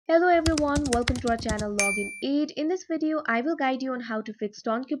Hello everyone, welcome to our channel Login Aid. In this video, I will guide you on how to fix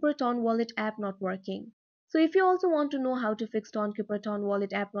Tonkeeper Ton Wallet app not working. So if you also want to know how to fix Tonkeeper Ton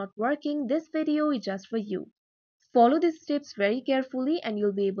Wallet app not working, this video is just for you. Follow these steps very carefully and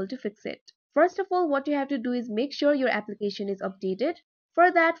you'll be able to fix it. First of all, what you have to do is make sure your application is updated.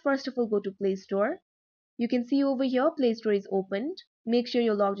 For that, first of all, go to Play Store. You can see over here, Play Store is opened. Make sure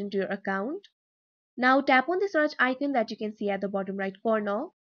you're logged into your account. Now tap on the search icon that you can see at the bottom right corner.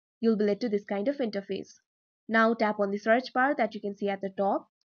 You'll be led to this kind of interface. Now tap on the search bar that you can see at the top.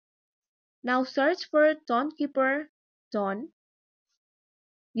 Now search for Tonkeeper Ton.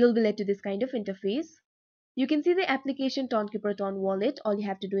 You'll be led to this kind of interface. You can see the application Tonkeeper Ton Wallet. All you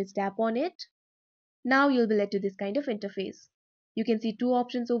have to do is tap on it. Now you'll be led to this kind of interface. You can see two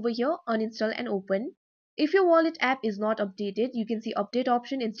options over here, uninstall and open. If your wallet app is not updated, you can see update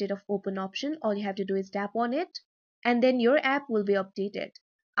option instead of open option. All you have to do is tap on it and then your app will be updated.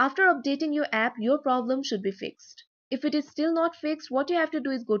 After updating your app, your problem should be fixed. If it is still not fixed, what you have to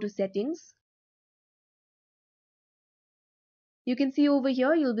do is go to settings. You can see over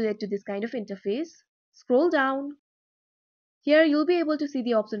here, you'll be led to this kind of interface. Scroll down. Here you'll be able to see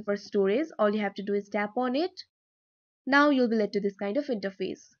the option for storage. All you have to do is tap on it. Now you'll be led to this kind of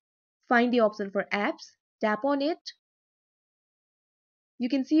interface. Find the option for apps. Tap on it. You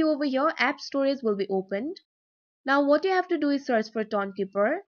can see over here, app storage will be opened. Now what you have to do is search for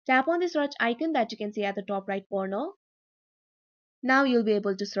Tonkeeper. Tap on the search icon that you can see at the top right corner. Now you'll be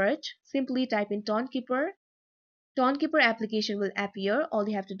able to search. Simply type in Tonkeeper. Tonkeeper application will appear. All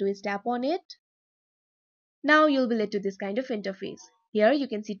you have to do is tap on it. Now you'll be led to this kind of interface. Here you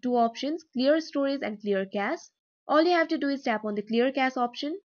can see two options, clear storage and clear cache. All you have to do is tap on the clear cache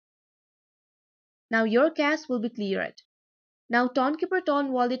option. Now your cache will be cleared. Now Tonkeeper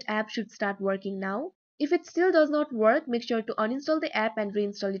Ton Wallet app should start working now. If it still does not work, make sure to uninstall the app and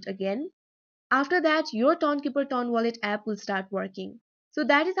reinstall it again. After that, your Tonkeeper Ton Wallet app will start working. So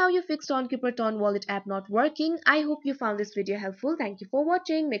that is how you fix Tonkeeper Ton Wallet app not working. I hope you found this video helpful. Thank you for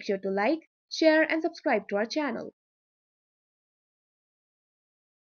watching. Make sure to like, share and subscribe to our channel.